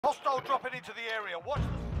Hostile dropping into the area. Watch the...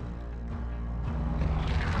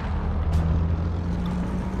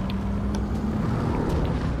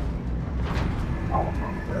 Oh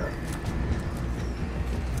my God.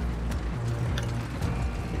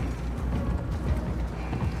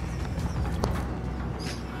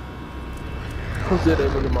 Who said they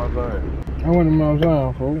went in my zone? I went in my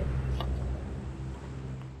zone, folks.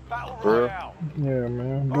 Battle Royale. Yeah,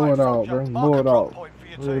 man. All Blow right, it out, soldier, bro. mark Blow a it drop out. point for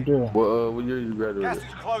your Real team. deal. What year you Gas graduated? is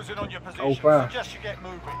closing on your position. 05. Suggest you get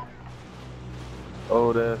moving.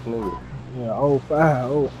 Old ass nigga. Yeah,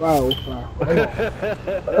 05, 05, 05.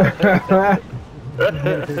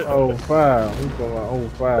 05. We talking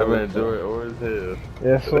about 05. That man Jordan old as hell.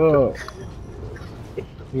 Yes, sir.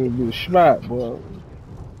 You would be the spot, boy.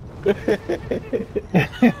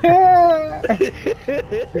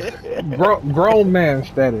 Grown man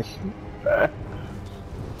status.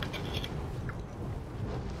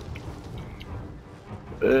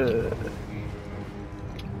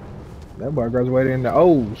 That boy graduated in the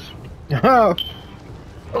O's. Alright,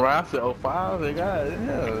 I said 05, they got it. Yeah,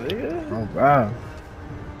 nigga. Oh, wow.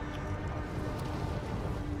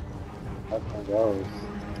 I think that was.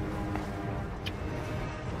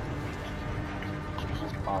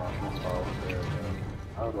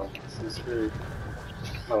 I was like, this is good.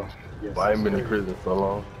 Oh, yes. Well, I ain't been in prison so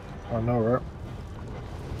long. I know, right?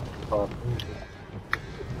 Oh,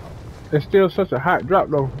 It's still such a hot drop,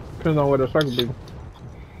 though. Depends on where the circle be.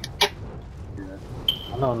 yeah.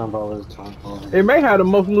 I know number was trying to. It may have the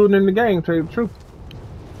most loot in the game, to tell you the truth.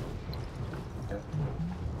 Yeah.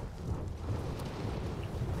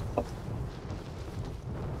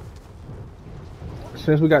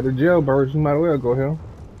 Since we got the jailbirds, you might as well go here.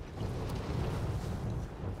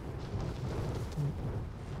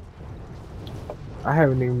 I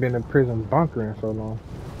haven't even been in prison bunker in so long.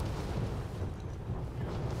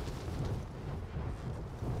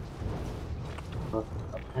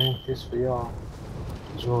 I paint this for y'all.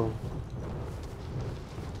 Enjoy.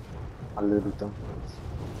 I little them.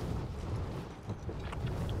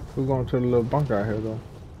 We're going to the little bunker out here, though.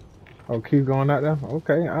 Oh, keep going out there?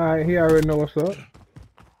 Okay, alright, he already know what's up.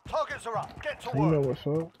 Targets are up. Get to He know work. what's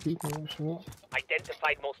up. He know what's up.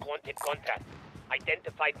 Identified most wanted contract.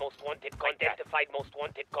 Identified most wanted contract. Identified most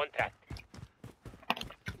wanted contract.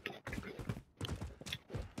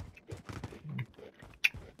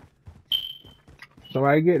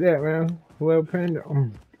 Somebody get that, man. Whoever pinned it.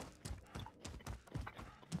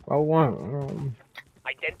 I want.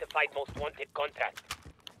 Identified most wanted contract.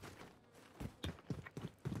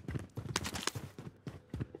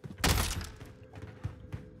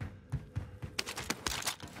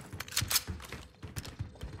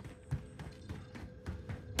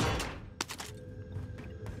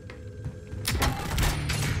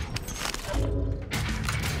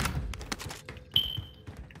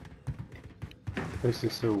 This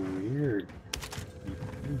is so weird.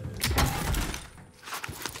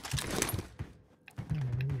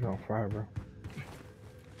 He's on fire, bro.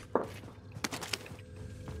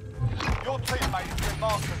 Your teammate has been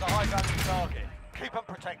marked as a high-value target. Keep them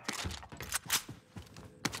protected.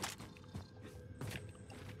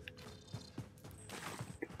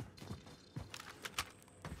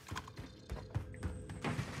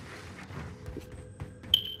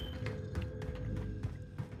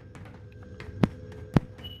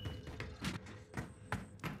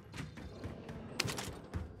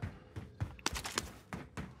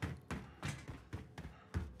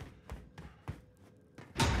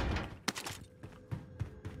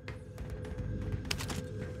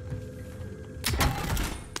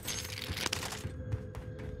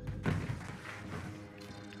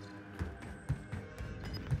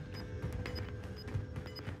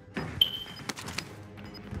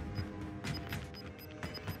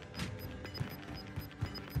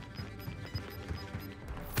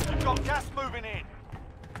 You've got gas moving in.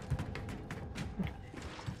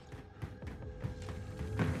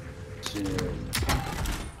 Shit.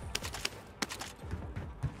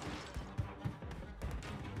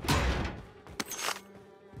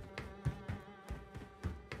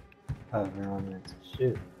 I've been on into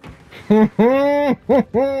shit.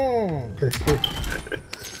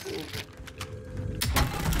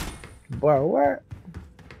 Boy, what?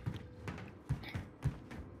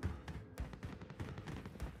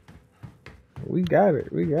 We got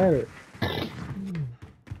it. We got it.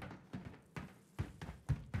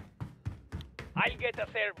 I'll get us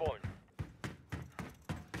airborne.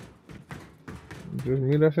 Just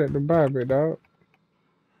meet us at the bar, big dog.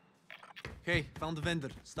 Okay, found the vendor.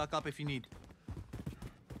 Stock up if you need.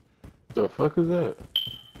 The fuck is that?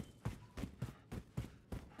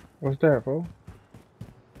 What's that, folks?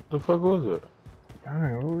 The fuck was it?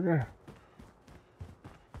 Dang, what was that?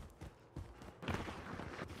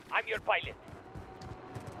 I'm your pilot.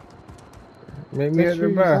 Meet me at the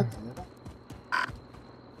bar.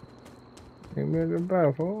 Meet me at the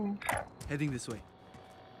bar, fool. Heading this way.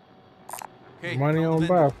 Okay, Money found on the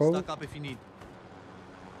bar, vendor. folks. Stock up if you need.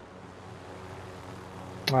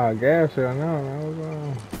 Ah, gas here now.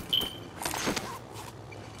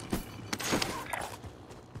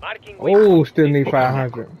 Marking Oh, waypoint. still need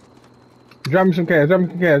 500. Drop me some cash. Drop me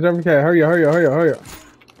some cash. Drop me some cash. Hurry up.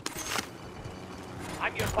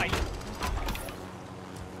 I'm your pilot.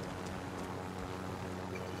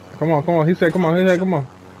 Come on. He said, come on. Come on.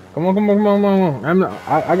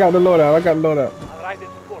 I got the loadout. I'll ride the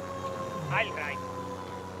support. I'll ride.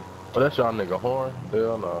 Oh, that's y'all nigga horn?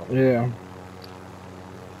 Hell no. Yeah.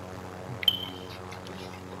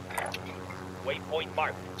 Waypoint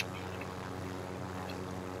marked.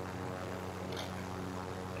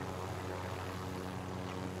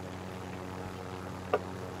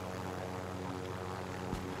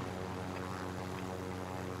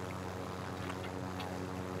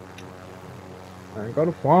 Go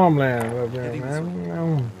to farmland a little bit,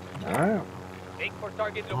 man. Alright. Take for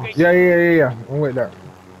target location. Yeah. I'm with that.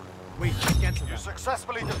 Wait, cancel You that.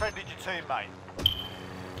 successfully defended your teammate.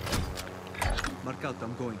 Mark out,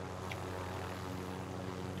 I'm going.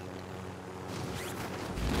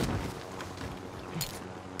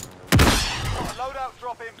 Loadout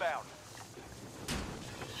drop inbound.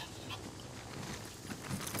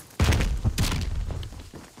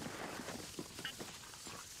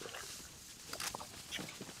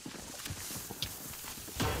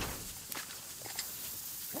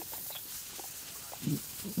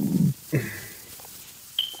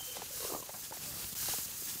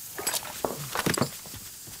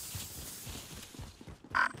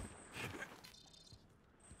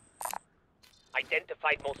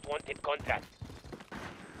 Identified most wanted contract.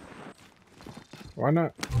 Why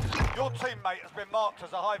not? Your teammate has been marked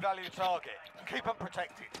as a high-value target. Keep them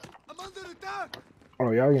protected. I'm under attack!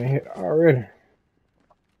 Oh, y'all getting hit already.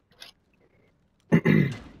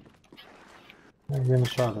 I'm getting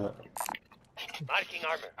shot at. Marking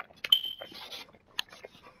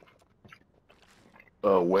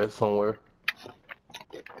armor. West somewhere.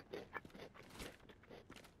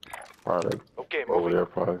 Probably Okay, over moving. there,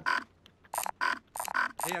 probably.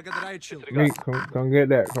 Hey, I got the riot shield. Meat, come get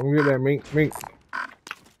that. Come get that meat. Tagging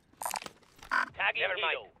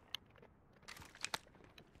helo.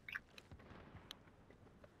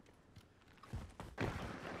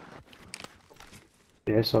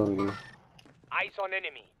 Yeah, it's over here. Eyes on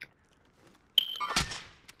enemy.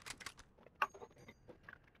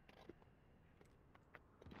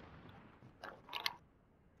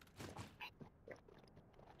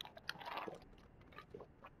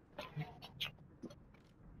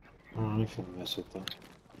 I finna mess with them.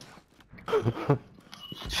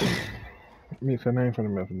 Meat said I ain't finna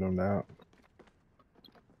mess with them now.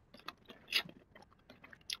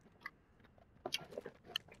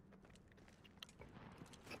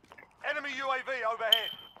 Enemy UAV overhead.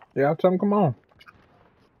 Yeah, I'll tell them come on.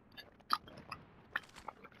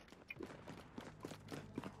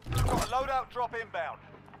 Got a loadout drop inbound.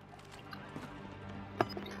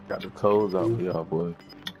 Got the codes out for y'all, boy.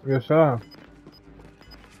 Yes, sir.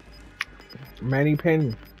 Manny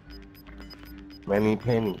Penny. Manny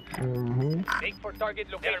Penny. Mm-hmm. Take for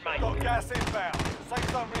target location. Got gas inbound.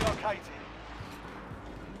 Safe zone relocated.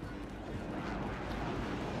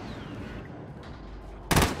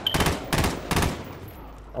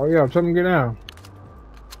 Oh yeah, tell him get down.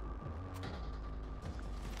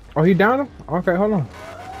 Oh, he down him? Okay, hold on.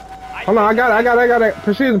 I got it.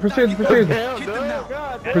 Precision. Damn, Hit them now.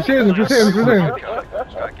 God, Precision.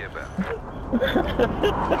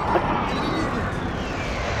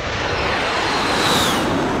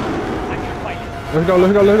 Let's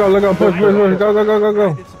go. Push.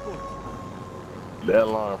 Go. Hit support. that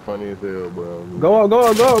line funny as hell, bro. Go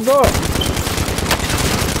up.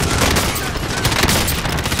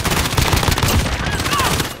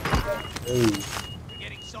 Hey,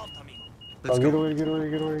 Getting shot, amigo. Let's get go.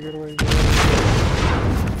 away.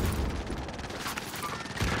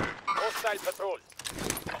 Hostile patrol.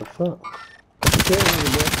 What's up?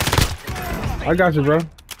 I got you, bro.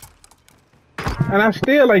 And I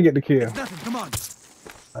still ain't get the kill. Nothing, come on.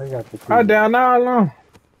 I got the key. I down now alone.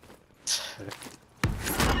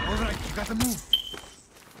 Alright, you gotta move.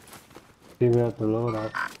 See, we have to load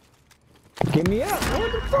up. Get me out.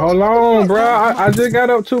 What the fuck? Hold on, bro. I just got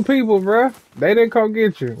up 2 people, bro. They didn't come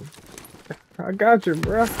get you. I got you,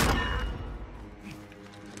 bro.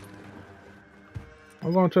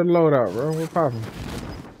 I'm going to the loadout, bro. We're popping.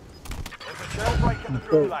 There's a jailbreak the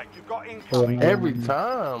gulag. You've got incoming. Every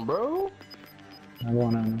time, bro. I'm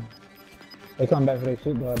going on. They come back for their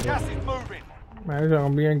shit, though. Gas is moving. Man, it's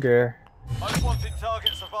gonna be in gas. Unwanted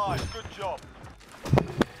target survived. Good job.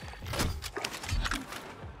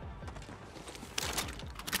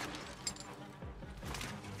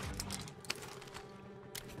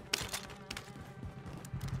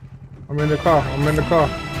 I'm in the car. I'm in the car.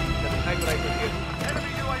 Enemy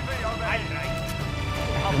UAV overhead.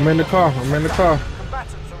 I'm in the car. I'm in the car.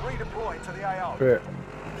 Combatants are redeploying to the AO.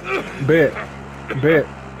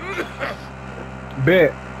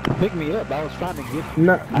 Bet. Pick me up. I was trying to get.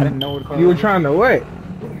 No, I didn't know what to call you were it. trying to what?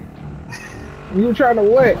 You were trying to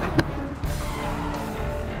what?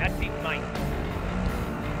 That seems mine.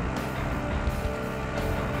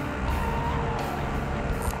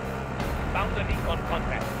 Found the recon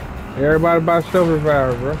contract. Everybody buy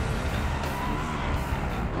self-revive, bro.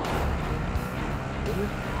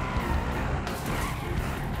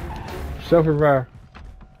 Self-revive.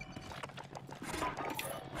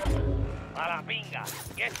 Bada binga.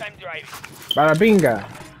 Guess I'm driving. Bada binga.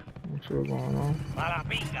 What's going on? Bada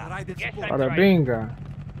binga. Guess I'm Bada driving. binga.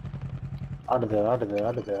 Out of there, out of there,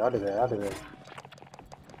 out of there, out of there, out of there.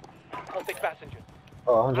 I'll take passenger.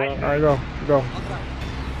 Oh, 100. Alright, go.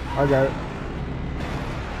 I got it.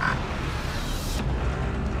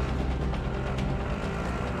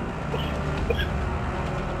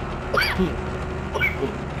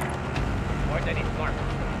 More than it's marked.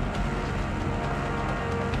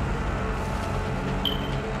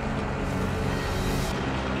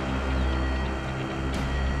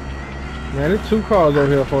 Man, there's 2 cars over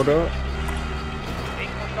here for dog. Take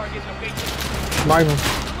for target location. Snipe him.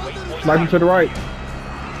 Snipe him to the right.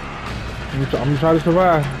 I'm gonna try to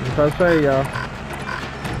survive. I'm gonna try to save y'all.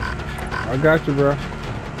 I got you, bro.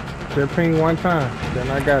 Just ping one time, then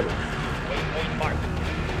I got it. Waypoint marked.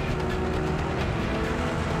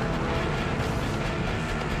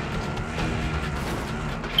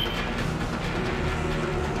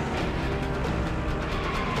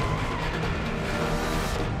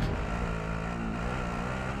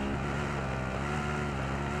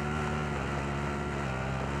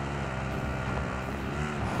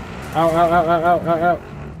 Out.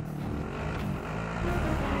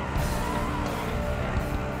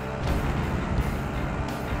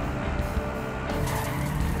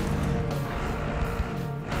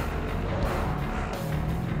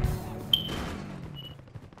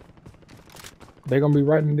 They're gonna be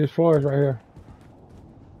right in this forest right here.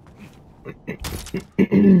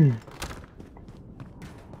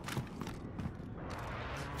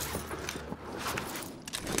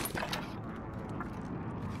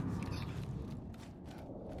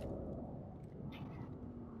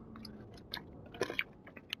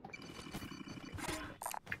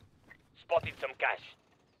 Spotted some cash.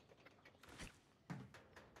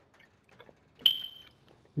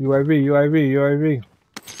 UAV.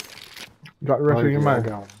 Drop the rest of your mind.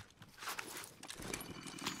 Yeah.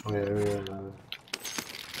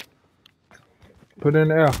 Put it in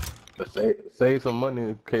the air. Save some money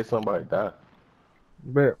in case somebody die.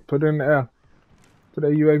 Bet. Put it in the air. Put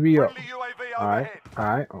that UAV up. Friendly UAV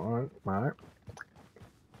Alright. overhead.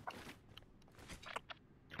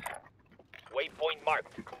 Waypoint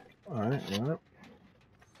marked. Alright.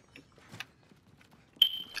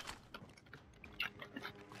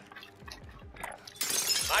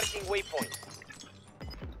 Marking waypoint.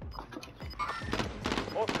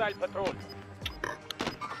 Hostile patrol.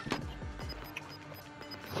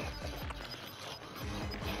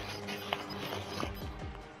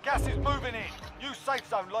 Gas is moving in. New safe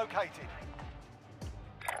zone located.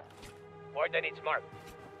 More than it's marked.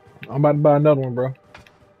 I'm about to buy another one, bro.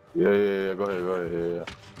 Yeah. Go ahead.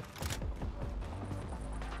 Yeah.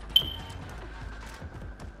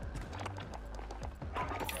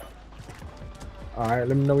 Alright,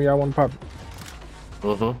 let me know when y'all want to pop it.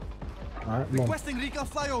 Alright, boom. Requesting recon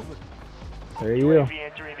flyover. There you go.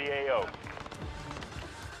 Entering the AO.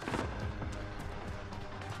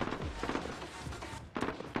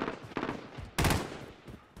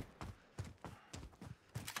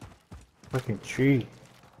 Fucking tree.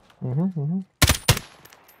 Hit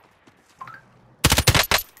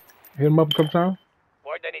him up a couple times.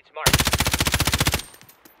 More than it's marked.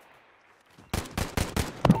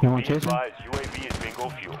 You want to chase him? UAV is bingo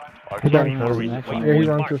fuel. He got me for some action. Yeah, he's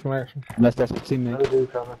running to some action. Unless that's the teammate.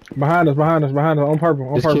 Behind us, on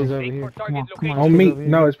purple, This kid's over here. Come on. On meat.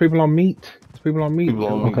 No, it's people on meat. People on meat.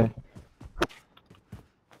 Okay.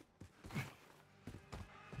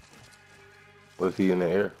 Was he in the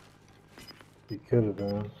air? He could have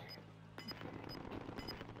been.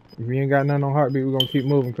 If you ain't got nothing on heartbeat, we're gonna keep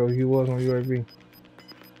moving because he was on UAV.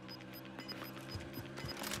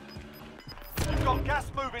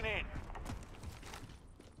 moving in.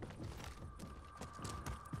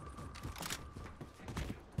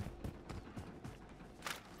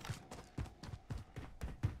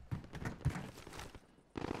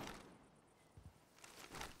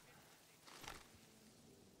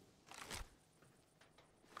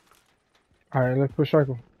 Alright, let's push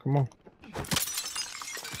circle. Come on.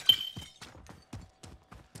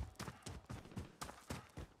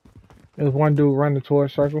 There's one dude running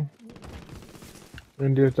towards circle.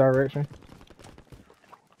 In this direction.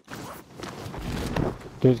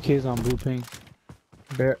 There's kids on blue ping.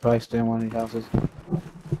 Bet. Probably stay in one of these houses.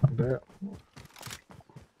 Bet.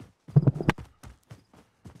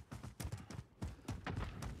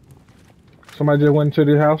 Somebody just went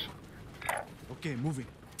into the house. Okay, moving.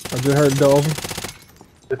 I just heard the door open.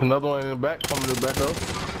 There's another one in the back, coming to the back door.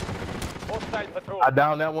 Hostile patrol. I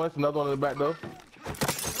downed that one, it's another one in the back door.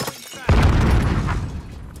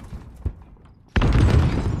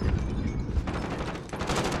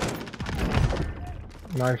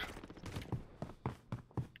 Nice.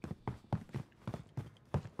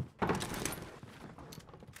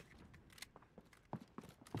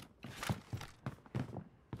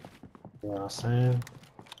 You know what I'm saying?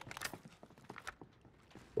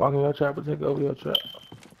 Walk in your trap and take over your trap.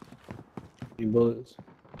 Need bullets.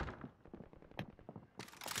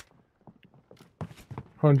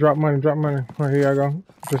 Hold on, drop money, drop money. Oh, here I go.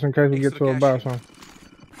 Just in case we get to a buy or something.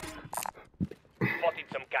 Spotted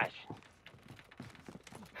some cash.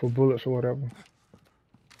 For bullets or whatever.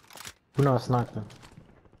 We're not sniping.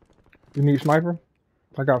 You need sniper?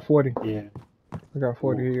 I got 40. Yeah. I got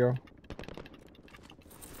 40, here you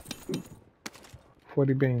go.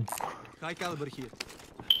 40 beans. High caliber here.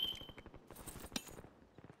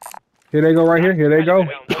 Here they go right here, here they go.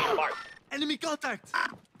 Enemy contact!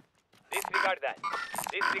 Disregard that.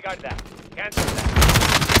 Disregard that. Cancel that.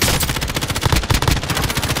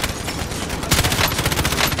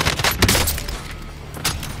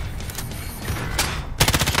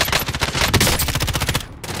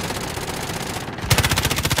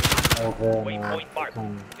 Okay. Waypoint mark.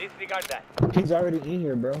 Disregard that. He's already in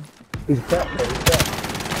here, bro. He's trapped, bro. He's trapped.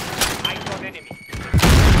 Eyes on enemy.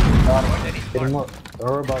 Get him up. Don't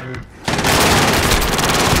worry about me.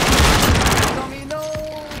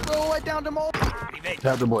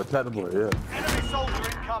 Tap the boy, yeah. Enemy soldier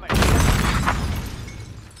incoming.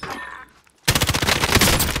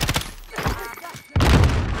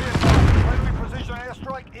 Friendly precision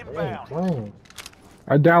airstrike inbound. Dang.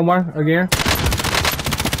 I down one again.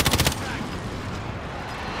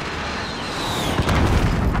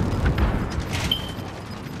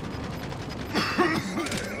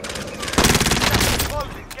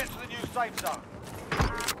 Closing. Get to the new safe zone.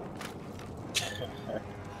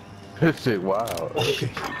 This shit wild. Hey,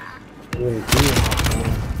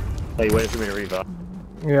 you waiting for me to revive?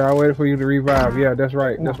 Yeah, I waited for you to revive. Yeah, that's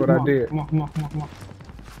right. That's what I did. Come on.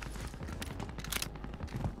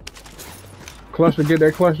 Cluster, get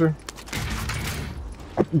that cluster.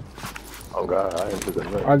 Oh god, I ain't put that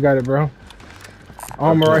right. I got it, bro.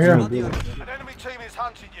 Armor right here. An enemy team is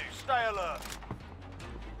hunting you. Stay alert.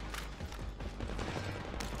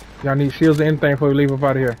 Y'all need shields or anything before we leave up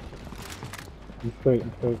out of here. I'm straight.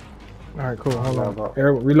 Alright, cool. Hold on.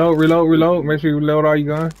 Reload. Make sure you reload all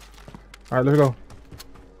your guns. Alright, let's go.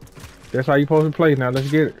 That's how you supposed to play now.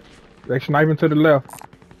 Let's get it. They sniping to the left.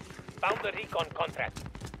 Found the recon contract.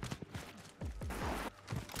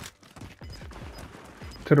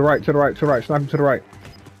 To the right. Sniping to the right.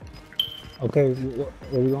 Okay,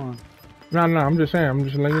 where we going? No, I'm just saying. I'm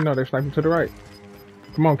just letting you know they're sniping to the right.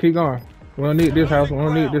 Come on, keep going. We don't need this house. We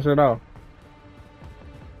don't need this at all.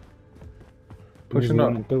 Pushing up.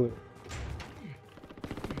 Running through it.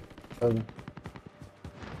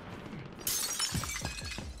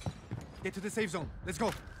 Get to the safe zone. Let's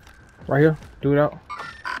go. Right here. Do it out.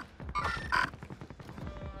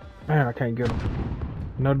 Man, I can't get him.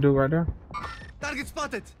 Another dude right there. Target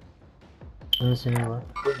spotted. Let me see anywhere.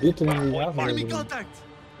 Get to one of these houses. Enemy over there. contact.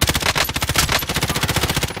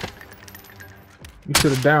 You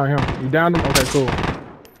should have downed him. You downed him? Okay, cool.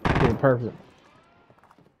 Cool, perfect.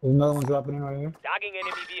 There's another one dropping in right here. Tagging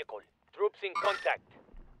enemy vehicle. Troops in contact.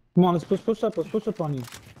 Come on, let's push up on you.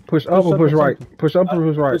 Push up or push right? Push up or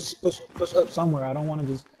push right? Push up somewhere. I don't want to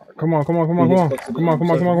just. Come on.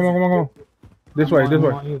 This way.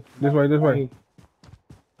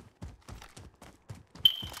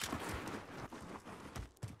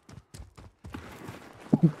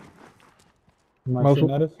 Most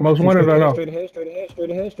wanted or no? Straight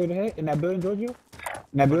ahead. In that building, Giorgio.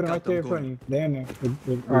 In that building right there in front of you. They're in there.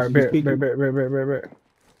 Alright, bet.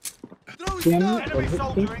 Throwing See him? smoke. Enemy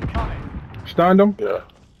soldier incoming. Stunned him. Yeah.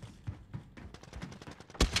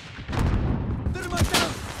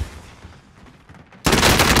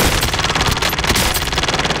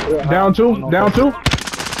 Down two. Down two.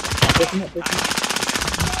 Push him up, push him up.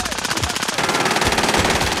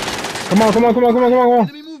 Come on, come on, come on, come on, come on, come on.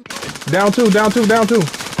 Enemy move. Down two, down two, down two.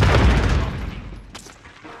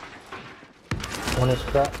 One is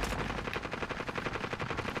cracked.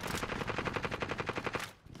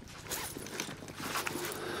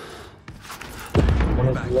 One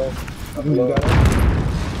is left. You got it.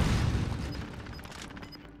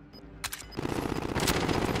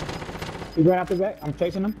 He ran out the back. I'm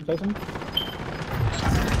chasing him. I'm chasing him.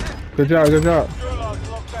 Good job, good job. Gulag's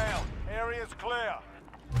locked down. Area's clear.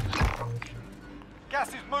 Gas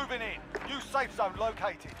is moving in. New safe zone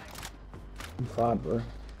located. I'm fine, bro.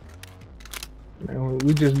 Man,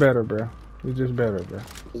 we just better, bro. We just better, bro.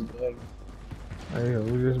 Hey,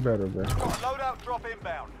 we just better, bro. Loadout drop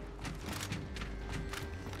inbound.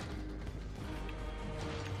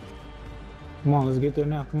 Come on, let's get there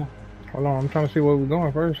now. Come on. Hold on, I'm trying to see where we're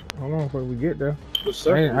going first. Hold on, before we get there.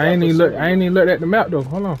 Sir, I ain't even look at the map though.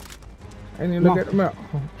 Hold on. I ain't even look at the map.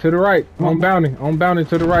 To the right, on bounty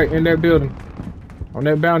to the right in that building. On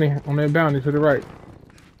that bounty to the right.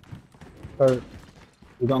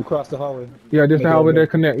 We're gonna cross the hallway. Yeah, this the hallway that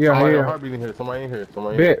connect. Yeah, Somebody yeah. heartbeat in here. Somebody in here.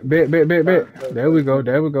 Somebody in here. Bet. There we go.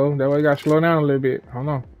 There we go. That way we gotta slow down a little bit. Hold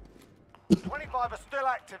on. 25 are still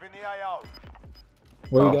active in the AO.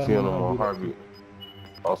 Where I you don't got see him him? no more. Heartbeat.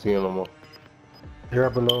 I don't see him no more. You're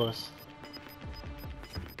right below us.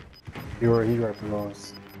 You're right below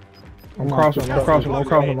us. I'm crossing.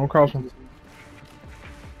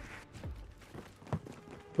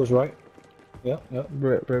 Push right. Yep.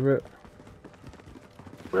 Bet.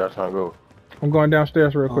 Where y'all trying to go? I'm going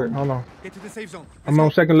downstairs real quick. Hold on. Get to the safe zone. I'm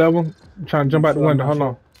on second level. I'm trying to jump out the window. Hold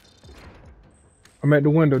on. I'm at the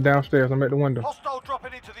window downstairs. I'm at the window. Hostile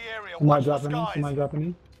dropping into the area. Somebody Watch the dropping in. skies. Somebody dropping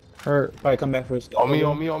in. Hurt. Alright, come back first. On me.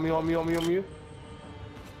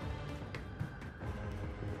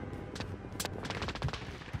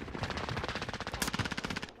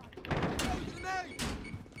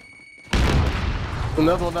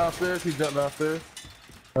 Another one downstairs. He jumped downstairs.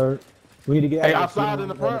 Alright. We need to get Hey, out outside in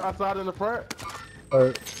the front.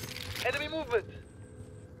 Alright. Enemy movement.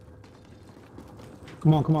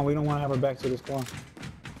 Come on. We don't want to have our back to this spawn.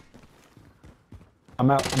 I'm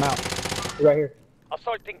out. He's right here.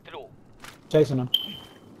 Assaulting through. Chasing him.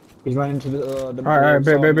 He's running into the All right,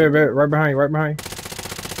 bet. Right behind you.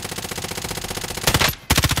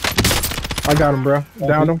 I got him, bro.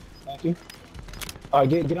 Downed him. Thank you. Alright,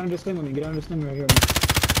 get under this thing with me. Get under this thing right here.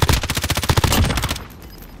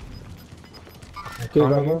 Okay,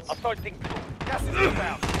 right here. Assaulting through. Gas is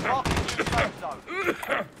inbound. Marking new safe zone.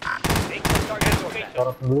 Take the target location. Shot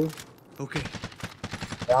up the roof. Okay.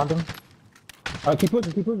 Downed him. Alright, keep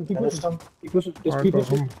pushing. Keep pushing. Just keep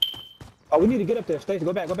pushing. Oh, we need to get up there. Stacey,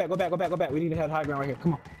 go back. We need to have high ground right here.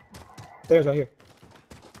 Come on. Stairs right here.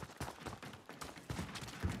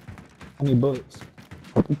 I need bullets.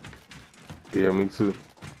 Yeah, me too.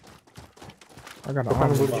 I got a What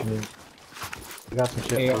kind of hundred. bullets you need? I got some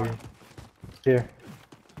shit Hey, for you. Here.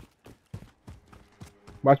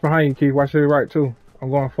 Watch behind you, Keith. Watch to the right too. I'm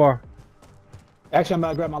going far. Actually, I'm about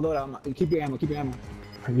to grab my loadout. Keep your ammo.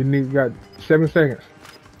 You got 7 seconds.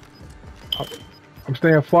 I'm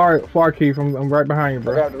staying far, Keith. I'm right behind you, I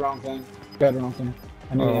bro. grabbed the wrong thing.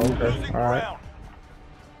 I need ammo. Okay. Losing All right. ground.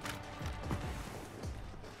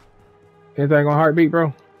 Anything on heartbeat,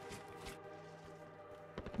 bro?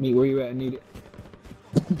 Meet where you at? I need it.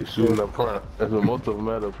 He's shooting up front. That's what most of them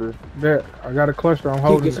at up here. Bet. I got a cluster. I'm Keep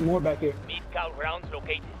holding get some it. more back here. Meat cow rounds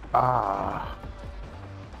located. Ah.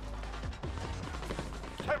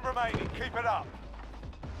 10 remaining. Keep it up.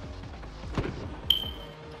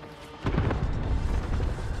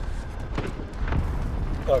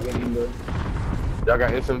 Start getting in there. Y'all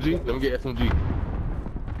got SMG? Let me get SMG.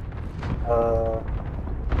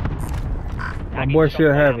 My boy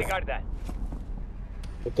should have it. Disregard that.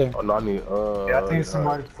 Right there. Oh no, I need Yeah, I think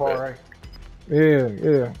somebody far right.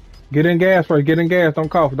 Yeah. Get in gas first. Get in gas. Don't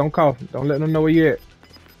cough. Don't let them know where you at.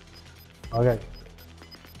 Okay.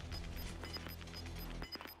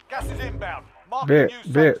 Gas is inbound. Marking new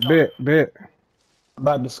safe zone. Bet. I'm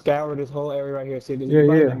about to scour this whole area right here. See if there's Yeah,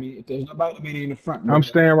 nobody yeah. let me. If there's nobody let me in the front. I'm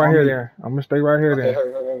staying right on here me. then. I'm gonna stay right here Okay, then.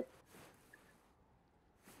 hurry.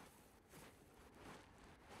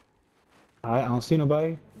 Alright, I don't see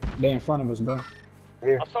nobody. They in front of us, bro.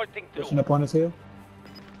 Assaulting through. Pushing up on this hill.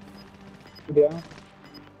 Down.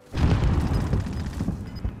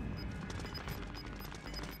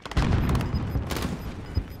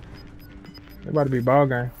 It about to be ball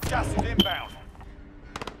game. Gas is inbound.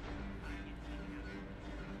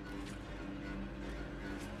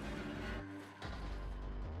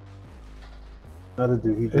 Another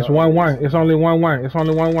dude. It's 1-1. It's only 1-1. It's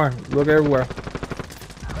only 1-1. Look everywhere.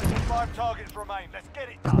 5 targets remain. Let's get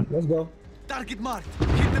it done. Let's go. Target marked.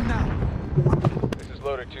 Hit them now. This is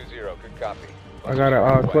loader 2-0. Good copy. I got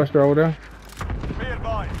a cluster over there. Be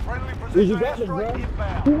advised. Friendly Dude, precision you got this, bro. airstrike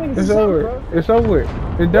inbound. Who wins It's this over. bro? It's over.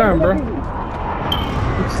 It's done, bro.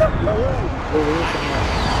 What's up, bro?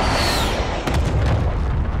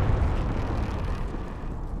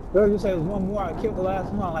 Bro, you say it was one more. I killed the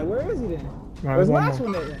last one. Like, where is he then? No, Where's the one last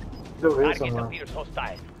more. one then? Target appears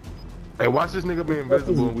hostile. Hey, watch this nigga be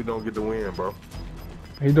invisible and we don't get the win, bro.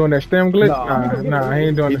 He doing that stem glitch? Nah. Nah, he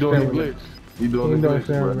ain't doing He the doing stem the glitch. glitch. He doing the glitch,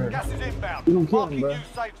 bro. Gas is inbound. You gonna kill him, Marking bro. new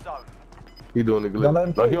safe zone. He doing the Don't let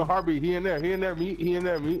him glitch. No, kill he you. on heartbeat. He in there. He in there. Meet. He in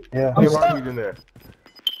there. Meet. Yeah. He I'm stuck. heartbeat in there.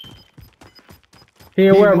 He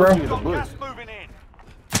ain't where, moving bro? in the Got bush. gas moving in.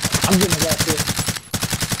 I'm getting the last hit.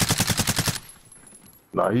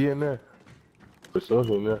 Nah, he in there. For sure,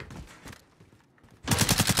 he in there.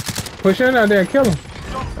 Push in out there and kill him.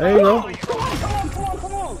 There you go.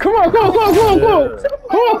 Come on. Come on.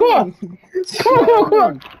 Come on.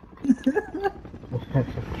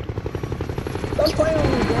 Stop playing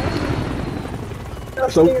with me, bro.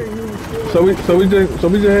 Stop scaring me. So we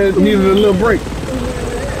just had needed a little break.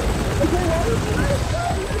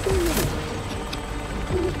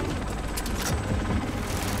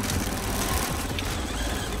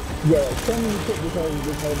 Yeah, tell me to pick this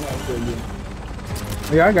whole match for again.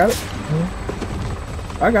 Yeah, I got it.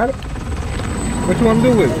 I got it. What you want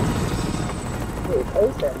to do with it? Wait,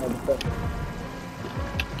 post that motherfucker.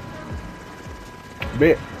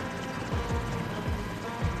 Bet.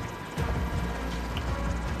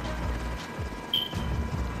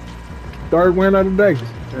 Third win of the day.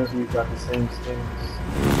 Because we got the same skins.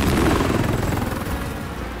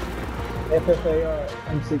 FFAR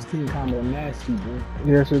M16 combo nasty, bro.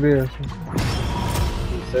 Yes, it is.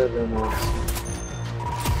 The 7 was.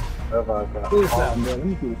 Whatever I got. Please stop, bro. Let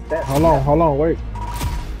me see the stats. Hold on, wait.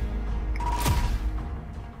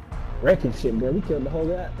 Wrecking shit, bro. We killed the whole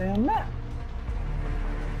goddamn map.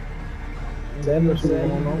 7,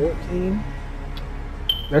 14.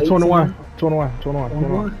 That's 21. 21.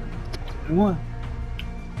 1.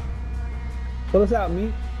 Pull us out,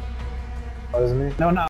 me. Oh, is it me? No.